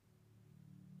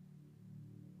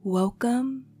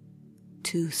Welcome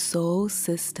to Soul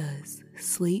Sisters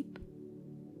Sleep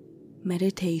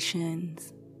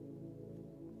Meditations.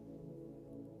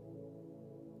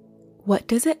 What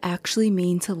does it actually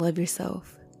mean to love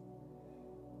yourself?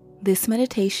 This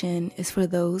meditation is for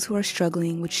those who are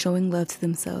struggling with showing love to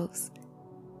themselves.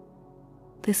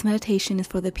 This meditation is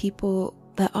for the people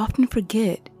that often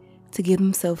forget to give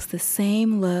themselves the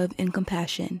same love and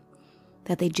compassion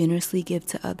that they generously give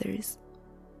to others.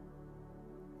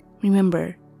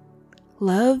 Remember,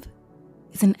 love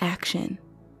is an action,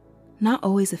 not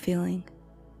always a feeling.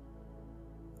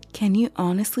 Can you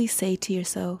honestly say to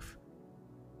yourself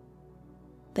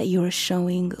that you are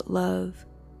showing love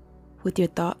with your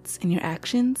thoughts and your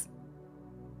actions?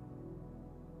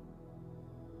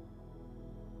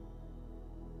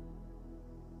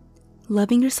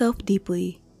 Loving yourself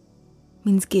deeply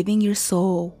means giving your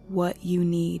soul what you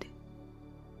need.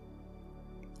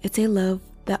 It's a love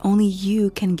that only you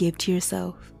can give to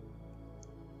yourself.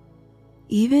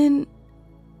 Even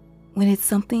when it's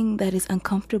something that is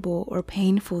uncomfortable or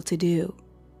painful to do.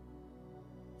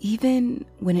 Even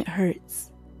when it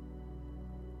hurts.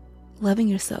 Loving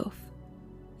yourself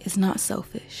is not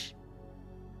selfish.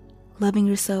 Loving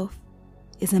yourself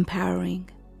is empowering.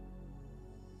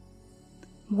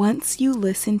 Once you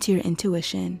listen to your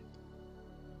intuition,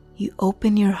 you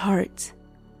open your heart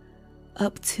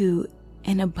up to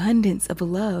an abundance of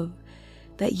love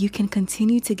that you can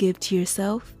continue to give to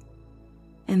yourself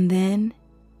and then,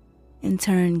 in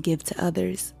turn, give to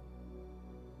others.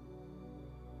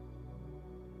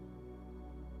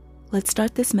 Let's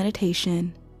start this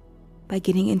meditation by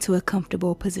getting into a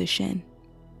comfortable position.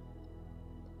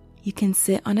 You can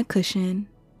sit on a cushion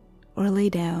or lay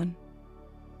down,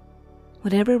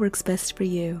 whatever works best for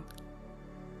you.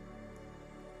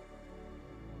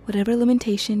 Whatever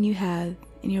limitation you have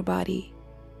in your body,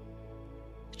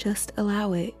 just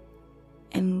allow it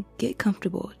and get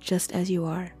comfortable just as you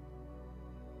are.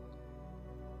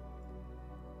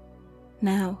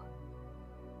 Now,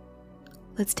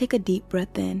 let's take a deep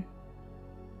breath in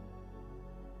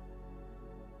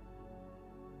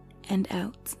and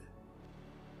out.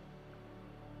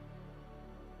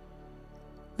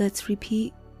 Let's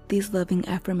repeat these loving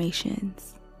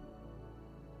affirmations.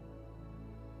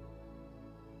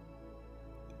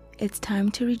 It's time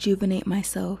to rejuvenate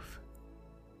myself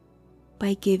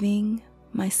by giving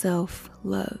myself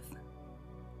love.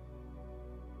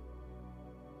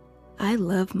 I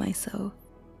love myself.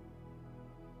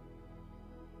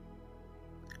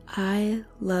 I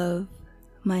love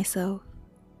myself.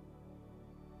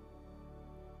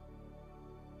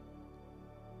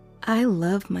 I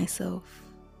love myself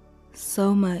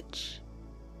so much.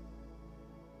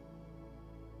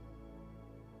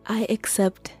 I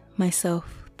accept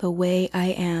myself the way I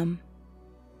am.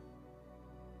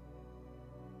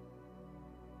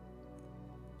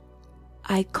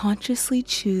 I consciously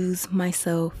choose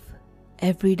myself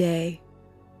every day.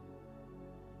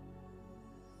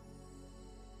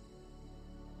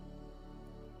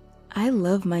 I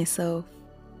love myself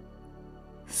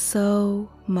so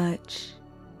much.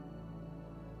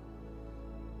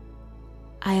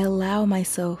 I allow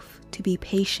myself to be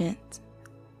patient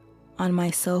on my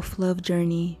self-love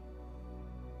journey.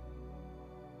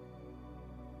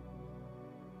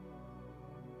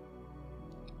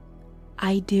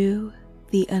 I do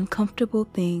the uncomfortable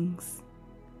things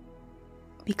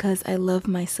because I love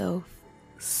myself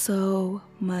so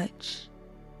much.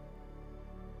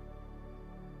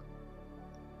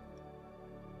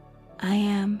 I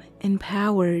am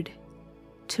empowered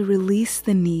to release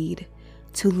the need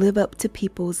to live up to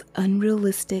people's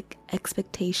unrealistic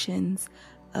expectations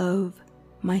of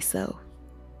myself.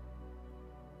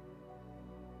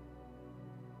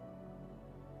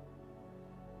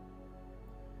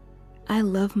 I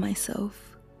love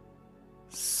myself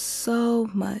so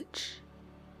much.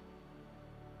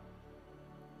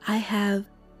 I have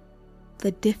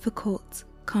the difficult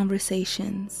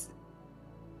conversations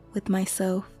with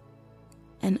myself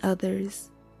and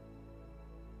others.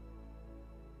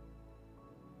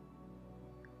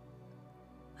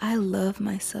 I love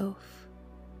myself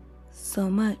so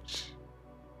much.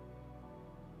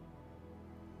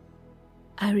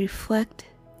 I reflect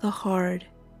the hard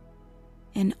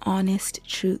and honest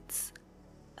truths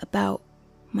about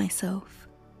myself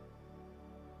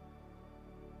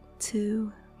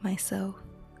to myself.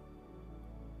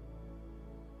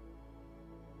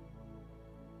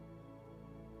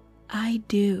 I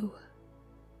do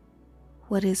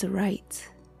what is right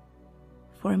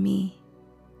for me.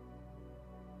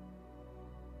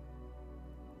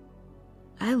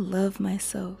 I love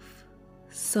myself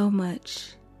so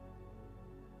much.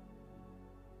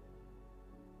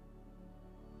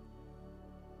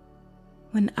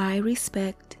 When I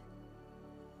respect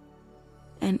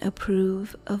and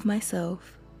approve of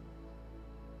myself,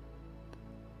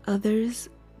 others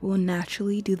will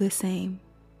naturally do the same.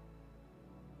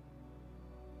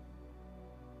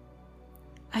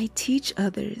 I teach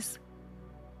others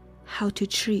how to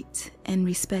treat and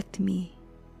respect me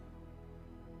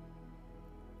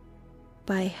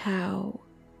by how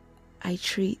I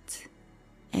treat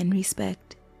and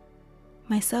respect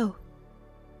myself.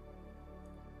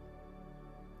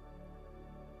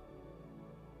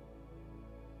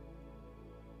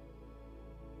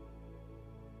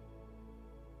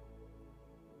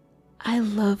 I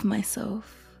love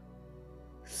myself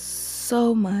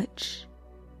so much.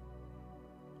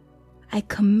 I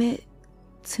commit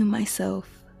to myself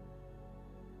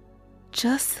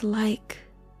just like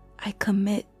I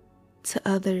commit to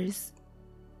others.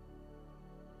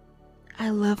 I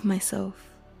love myself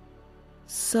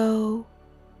so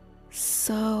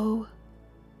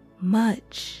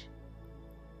much.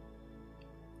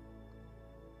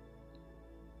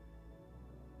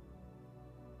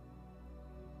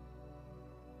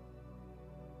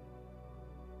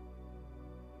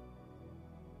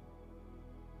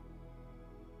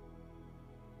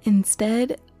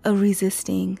 Instead of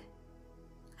resisting,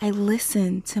 I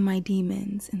listen to my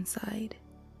demons inside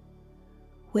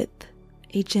with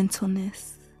a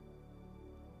gentleness.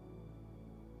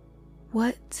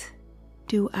 What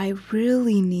do I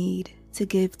really need to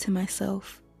give to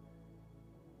myself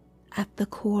at the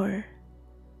core?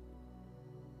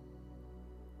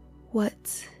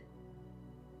 What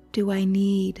do I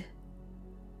need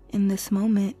in this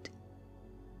moment?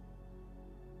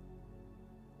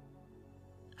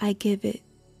 I give it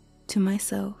to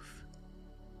myself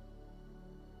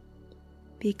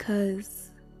because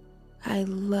I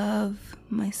love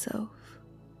myself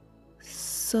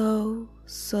so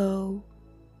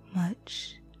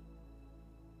much.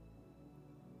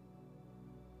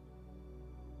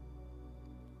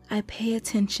 I pay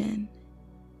attention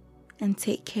and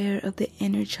take care of the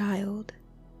inner child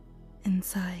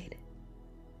inside.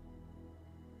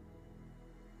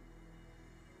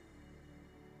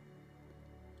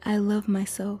 I love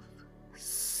myself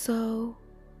so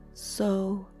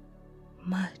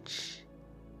much.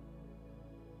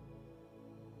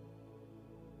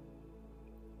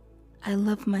 I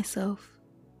love myself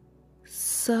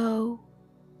so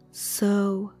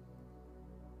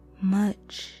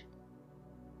much.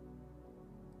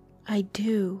 I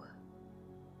do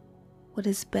what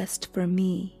is best for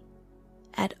me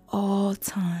at all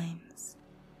times.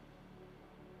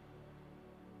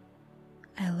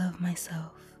 I love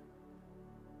myself.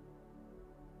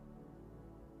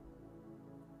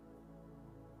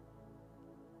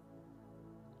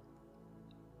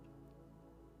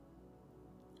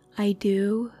 I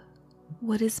do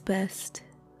what is best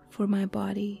for my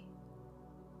body.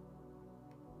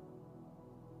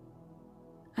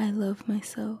 I love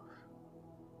myself.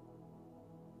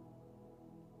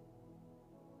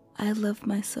 I love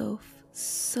myself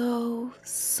so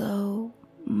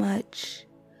much.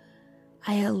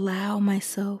 I allow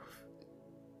myself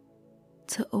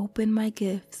to open my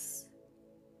gifts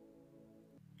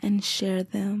and share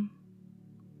them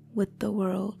with the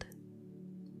world.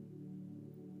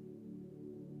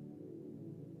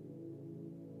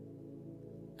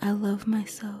 I love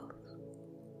myself.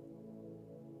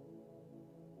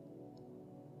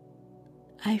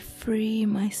 I free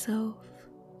myself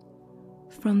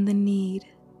from the need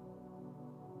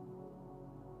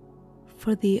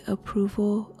for the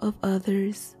approval of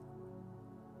others.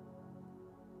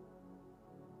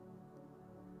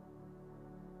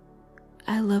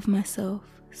 I love myself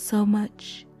so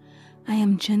much. I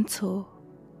am gentle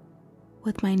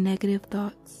with my negative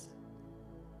thoughts.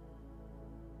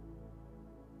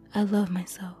 I love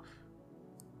myself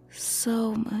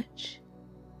so much.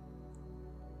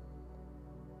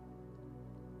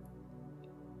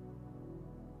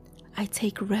 I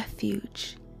take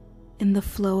refuge in the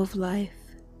flow of life.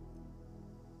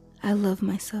 I love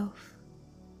myself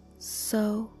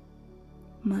so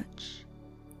much.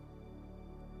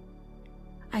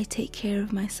 I take care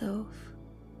of myself.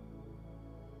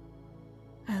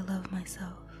 I love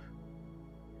myself.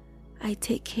 I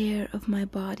take care of my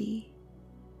body.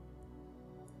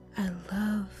 I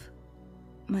love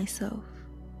myself.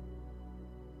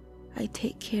 I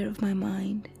take care of my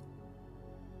mind.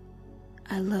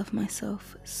 I love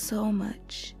myself so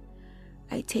much.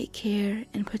 I take care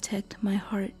and protect my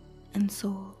heart and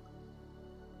soul.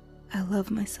 I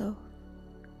love myself.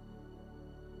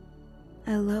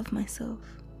 I love myself.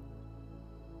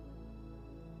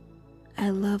 I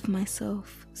love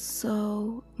myself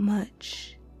so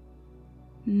much.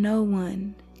 No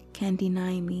one can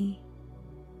deny me.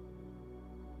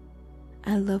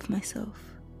 I love myself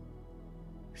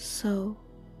so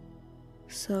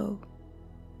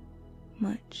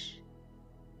much.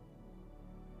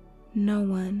 No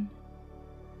one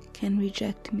can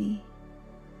reject me.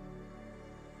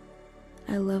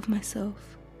 I love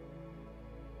myself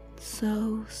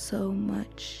so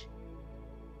much.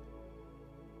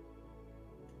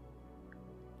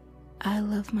 I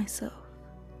love myself.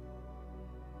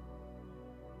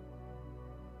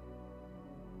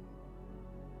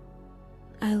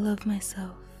 I love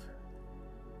myself.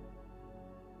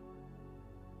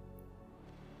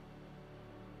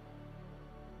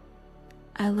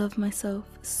 I love myself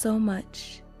so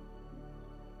much.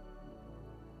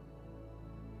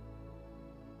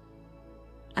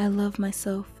 I love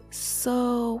myself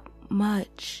so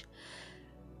much.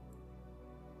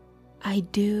 I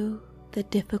do the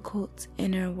difficult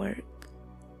inner work.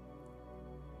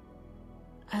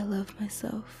 I love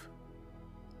myself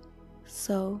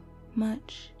so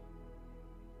much.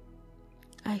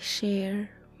 I share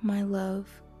my love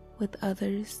with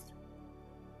others.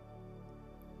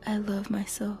 I love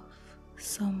myself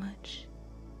so much.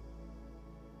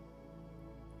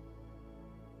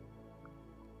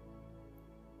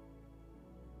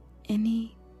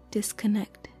 Any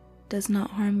disconnect does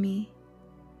not harm me.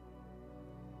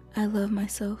 I love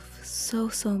myself so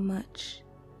much.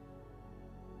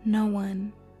 No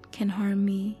one can harm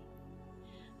me.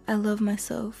 I love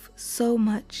myself so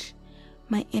much.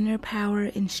 My inner power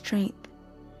and strength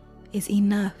is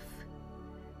enough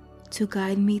to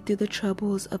guide me through the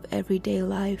troubles of everyday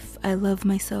life. I love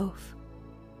myself.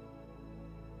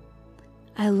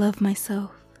 I love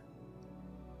myself.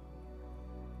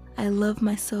 I love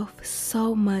myself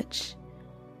so much.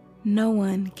 No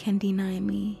one can deny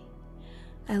me.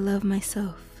 I love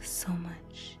myself so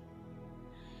much.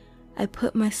 I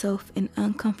put myself in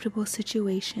uncomfortable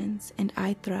situations and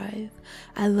I thrive.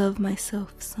 I love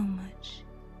myself so much.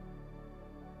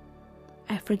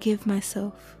 I forgive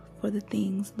myself for the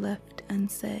things left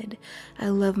unsaid. I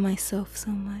love myself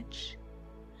so much.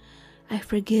 I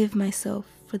forgive myself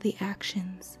for the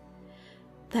actions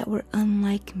that were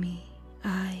unlike me.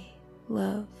 I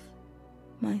love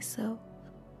myself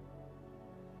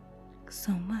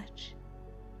so much.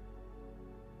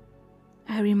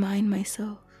 I remind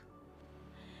myself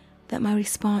that my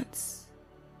response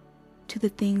to the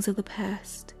things of the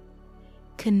past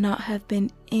could not have been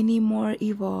any more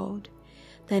evolved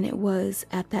than it was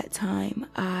at that time.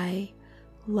 I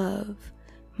love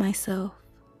myself.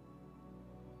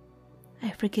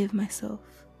 I forgive myself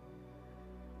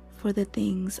for the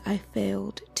things I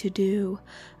failed to do.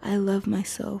 I love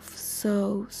myself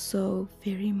so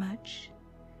very much.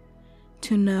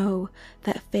 To know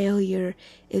that failure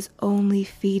is only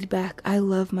feedback. I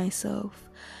love myself.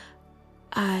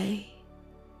 I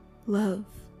love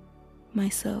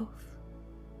myself.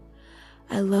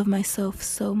 I love myself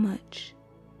so much.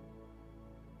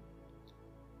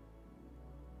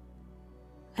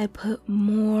 I put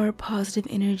more positive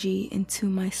energy into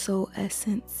my soul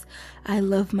essence. I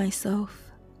love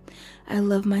myself. I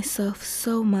love myself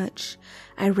so much.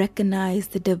 I recognize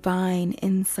the divine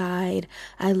inside.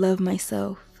 I love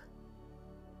myself.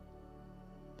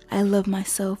 I love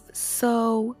myself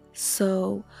so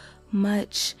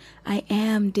much. I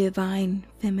am divine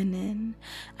feminine.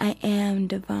 I am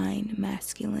divine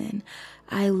masculine.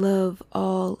 I love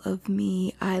all of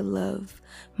me. I love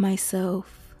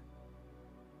myself.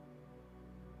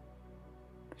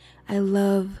 I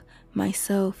love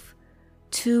myself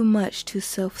too much to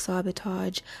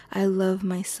self-sabotage. I love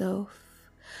myself.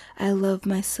 I love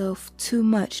myself too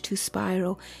much to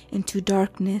spiral into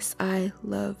darkness. I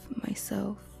love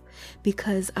myself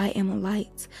because I am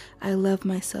light. I love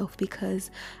myself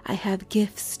because I have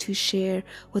gifts to share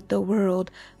with the world,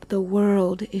 but the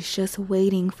world is just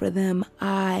waiting for them.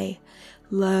 I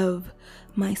love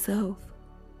myself.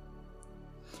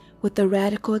 With the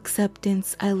radical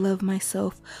acceptance, I love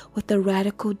myself. With the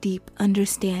radical deep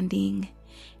understanding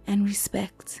and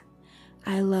respect,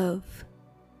 I love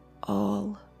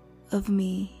all of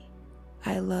me.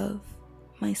 I love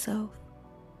myself.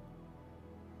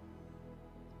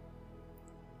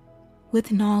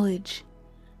 With knowledge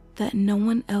that no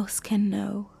one else can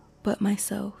know but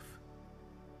myself,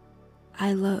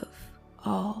 I love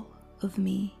all of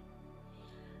me.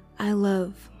 I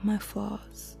love my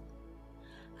flaws.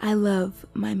 I love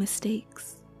my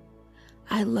mistakes.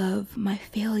 I love my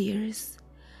failures.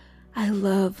 I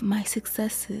love my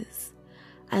successes.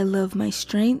 I love my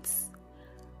strengths.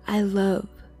 I love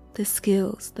the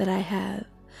skills that I have.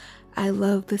 I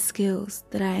love the skills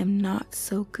that I am not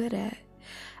so good at.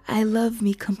 I love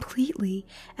me completely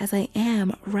as I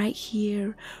am right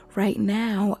here, right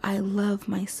now. I love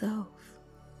myself.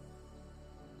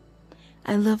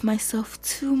 I love myself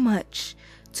too much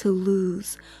to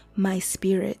lose my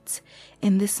spirit.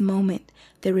 In this moment,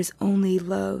 there is only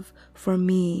love for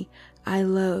me. I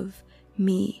love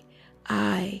me.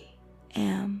 I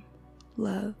am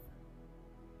love.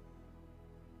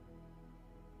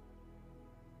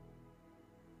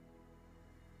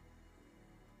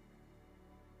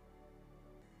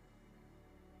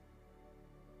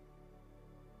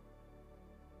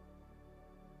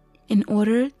 In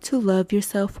order to love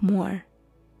yourself more,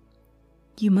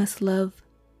 you must love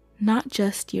not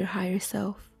just your higher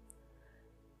self,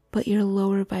 but your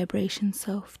lower vibration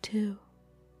self too.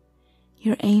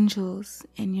 Your angels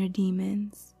and your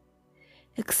demons.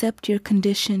 Accept your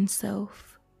conditioned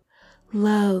self.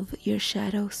 Love your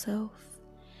shadow self.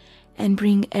 And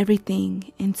bring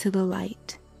everything into the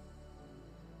light.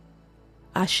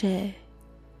 Ashe.